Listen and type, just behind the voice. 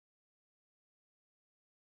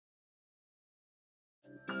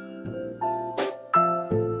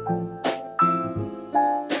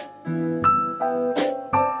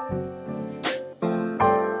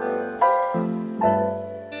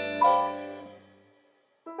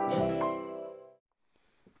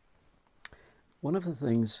One of the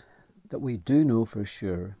things that we do know for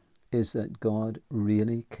sure is that God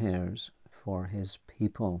really cares for his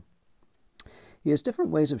people. He has different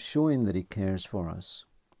ways of showing that he cares for us.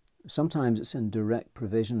 Sometimes it's in direct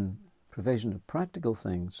provision of practical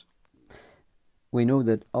things. We know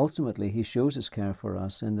that ultimately he shows his care for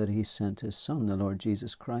us in that he sent his Son, the Lord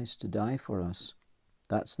Jesus Christ, to die for us.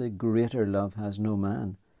 That's the greater love has no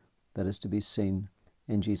man that is to be seen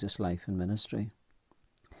in Jesus' life and ministry.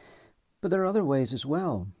 But there are other ways as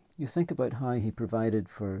well. You think about how he provided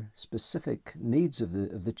for specific needs of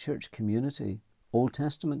the church community. Old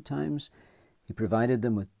Testament times, he provided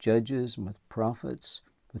them with judges and with prophets,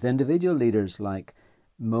 with individual leaders like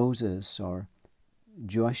Moses or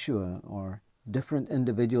Joshua or different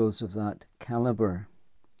individuals of that caliber.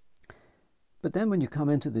 But then when you come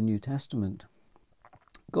into the New Testament,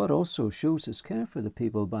 God also shows his care for the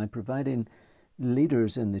people by providing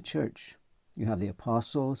leaders in the church. You have the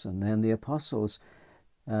apostles, and then the apostles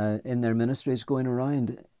in their ministries going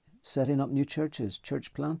around setting up new churches,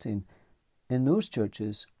 church planting. In those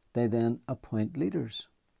churches, they then appoint leaders.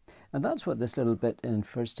 And that's what this little bit in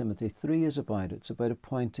 1 Timothy 3 is about. It's about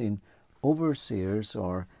appointing overseers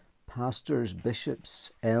or pastors,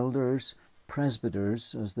 bishops, elders,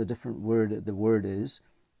 presbyters, as the word is,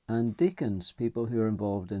 and deacons, people who are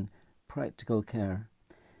involved in practical care.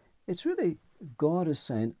 It's really God is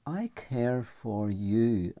saying, I care for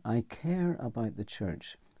you. I care about the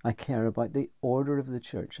church. I care about the order of the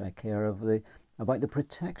church. I care about the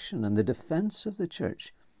protection and the defense of the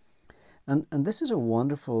church. And this is a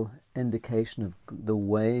wonderful indication of the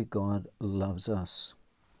way God loves us.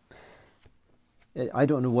 I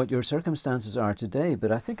don't know what your circumstances are today,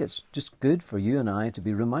 but I think it's just good for you and I to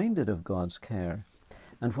be reminded of God's care.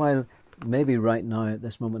 And while maybe right now at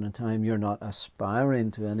this moment in time you're not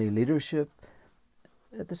aspiring to any leadership,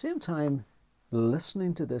 at the same time,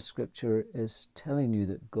 listening to this scripture is telling you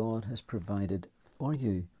that God has provided for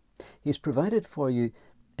you. He's provided for you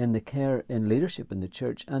in the care in leadership in the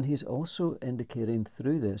church, and he's also indicating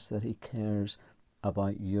through this that he cares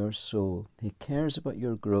about your soul. He cares about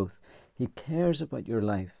your growth. He cares about your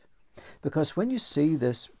life. Because when you see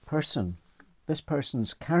this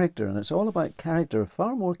person's character, and it's all about character,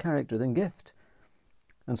 far more character than gift.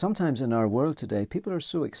 And sometimes in our world today, people are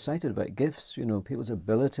so excited about gifts, people's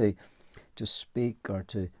ability to speak or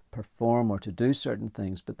to perform or to do certain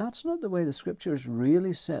things. But that's not the way the scriptures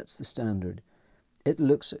really sets the standard. It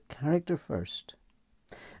looks at character first.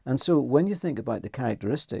 And so when you think about the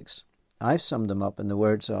characteristics, I've summed them up in the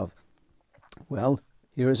words of, well,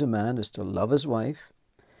 here is a man who is to love his wife,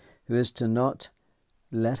 who is to not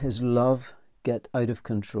let his love get out of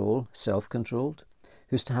control, self-controlled,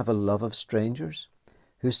 who's to have a love of strangers,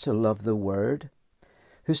 who's to love the word,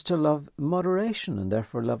 who's to love moderation and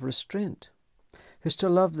therefore love restraint, who's to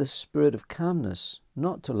love the spirit of calmness,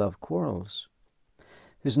 not to love quarrels,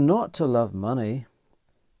 who's not to love money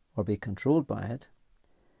or be controlled by it,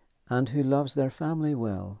 and who loves their family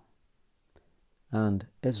well and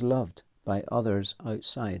is loved by others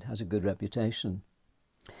outside, has a good reputation.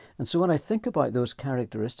 And so when I think about those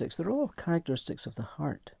characteristics, they're all characteristics of the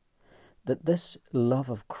heart, that this love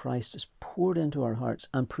of Christ is poured into our hearts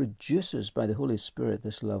and produces by the Holy Spirit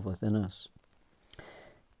this love within us.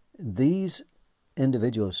 These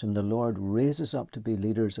individuals whom the Lord raises up to be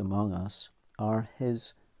leaders among us are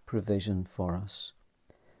his provision for us.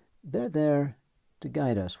 They're there to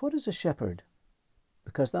guide us. What is a shepherd?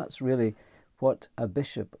 Because that's really what a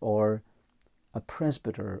bishop or a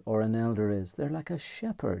presbyter or an elder is. They're like a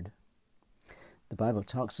shepherd. The Bible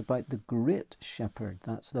talks about the great shepherd.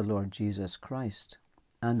 That's the Lord Jesus Christ.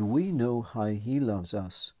 And we know how he loves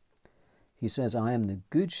us. He says, I am the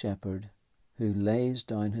good shepherd who lays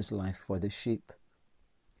down his life for the sheep.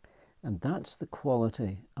 And that's the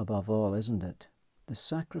quality above all, isn't it? The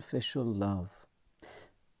sacrificial love.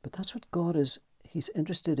 But that's what God is. He's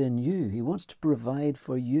interested in you. He wants to provide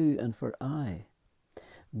for you and for I.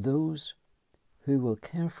 Those who will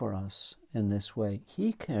care for us in this way.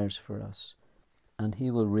 He cares for us, and he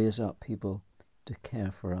will raise up people to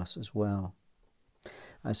care for us as well.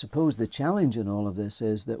 I suppose the challenge in all of this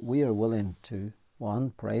is that we are willing to,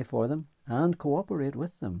 one, pray for them and cooperate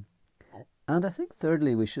with them. And I think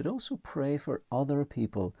thirdly, we should also pray for other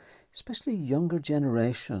people, especially younger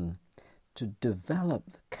generation, to develop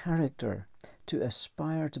the character, to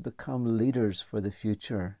aspire to become leaders for the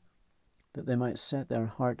future, that they might set their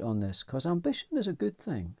heart on this, because ambition is a good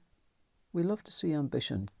thing. We love to see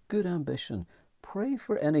ambition, good ambition. Pray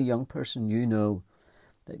for any young person you know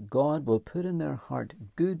that God will put in their heart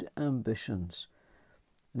good ambitions,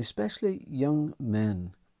 and especially young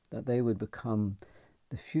men, that they would become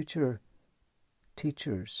the future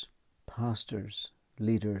teachers, pastors,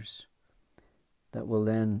 leaders, that will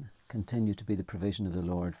then continue to be the provision of the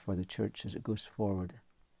Lord for the church as it goes forward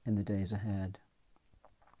in the days ahead.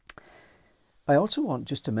 I also want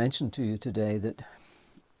just to mention to you today that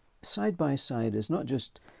Side by Side is not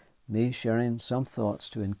just me sharing some thoughts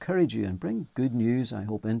to encourage you and bring good news, I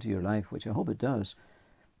hope, into your life, which I hope it does,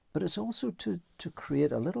 but it's also to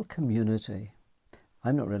create a little community.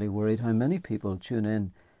 I'm not really worried how many people tune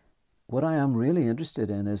in. What I am really interested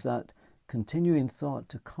in is that continuing thought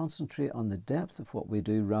to concentrate on the depth of what we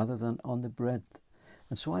do rather than on the breadth.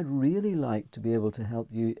 And so I'd really like to be able to help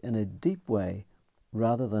you in a deep way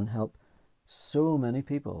rather than help so many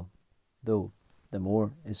people, though the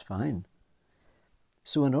more is fine.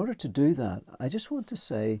 So in order to do that, I just want to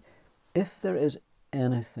say, if there is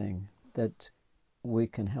anything that we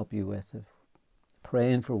can help you with, if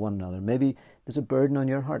praying for one another, maybe there's a burden on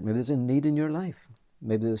your heart, maybe there's a need in your life,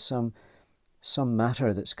 maybe there's some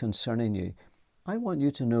matter that's concerning you, I want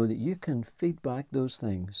you to know that you can feed back those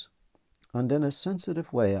things. And in a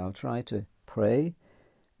sensitive way, I'll try to pray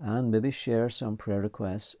and maybe share some prayer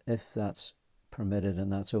requests if that's permitted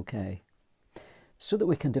and that's okay, so that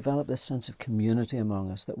we can develop this sense of community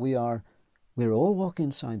among us, that we're all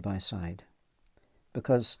walking side by side.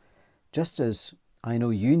 Because just as I know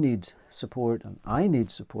you need support and I need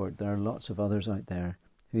support, there are lots of others out there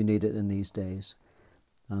who need it in these days.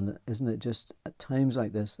 And isn't it just at times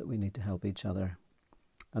like this that we need to help each other?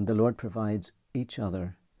 And the Lord provides each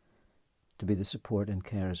other to be the support and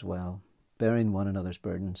care as well, bearing one another's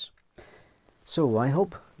burdens. So I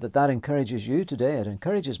hope that encourages you today. It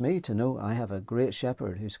encourages me to know I have a great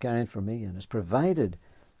shepherd who's caring for me and has provided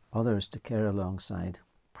others to care alongside.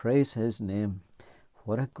 Praise his name.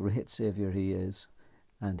 What a great Saviour he is.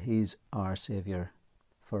 And he's our Saviour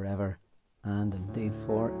forever and indeed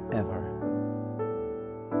forever.